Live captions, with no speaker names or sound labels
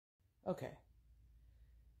Okay.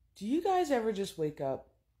 Do you guys ever just wake up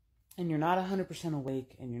and you're not 100%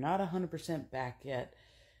 awake and you're not 100% back yet,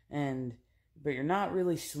 but you're not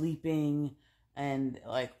really sleeping, and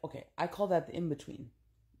like, okay, I call that the in-between,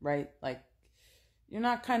 right? Like, you're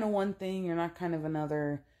not kind of one thing, you're not kind of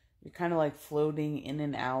another, you're kind of like floating in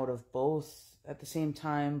and out of both at the same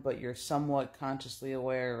time, but you're somewhat consciously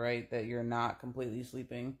aware, right, that you're not completely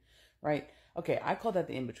sleeping, right? Okay, I call that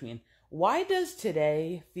the in-between. Why does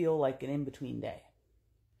today feel like an in-between day?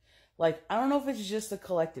 Like, I don't know if it's just the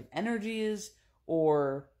collective energies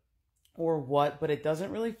or what, but it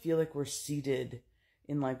doesn't really feel like we're seated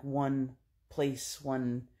in like one place,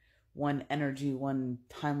 one energy, one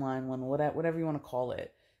timeline, one whatever you want to call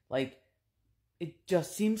it. Like, it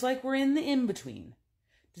just seems like we're in the in-between.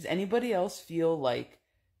 Does anybody else feel like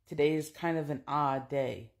today is kind of an odd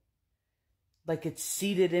day? Like it's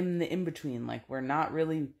seated in the in-between, like we're not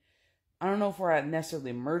really, I don't know if we're at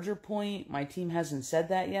necessarily a merger point. My team hasn't said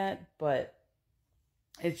that yet, but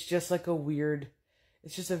it's just like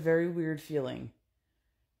it's just a very weird feeling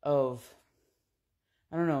of,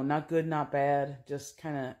 I don't know, not good, not bad, just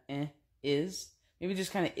kind of is. Maybe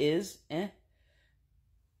just kind of is, I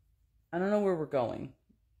don't know where we're going.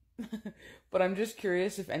 But I'm just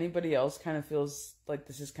curious if anybody else kind of feels like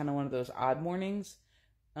this is kind of one of those odd mornings.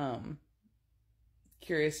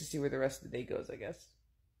 Curious to see where the rest of the day goes, I guess.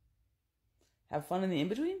 Have fun in the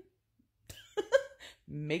in-between?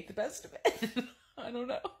 Make the best of it. I don't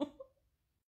know.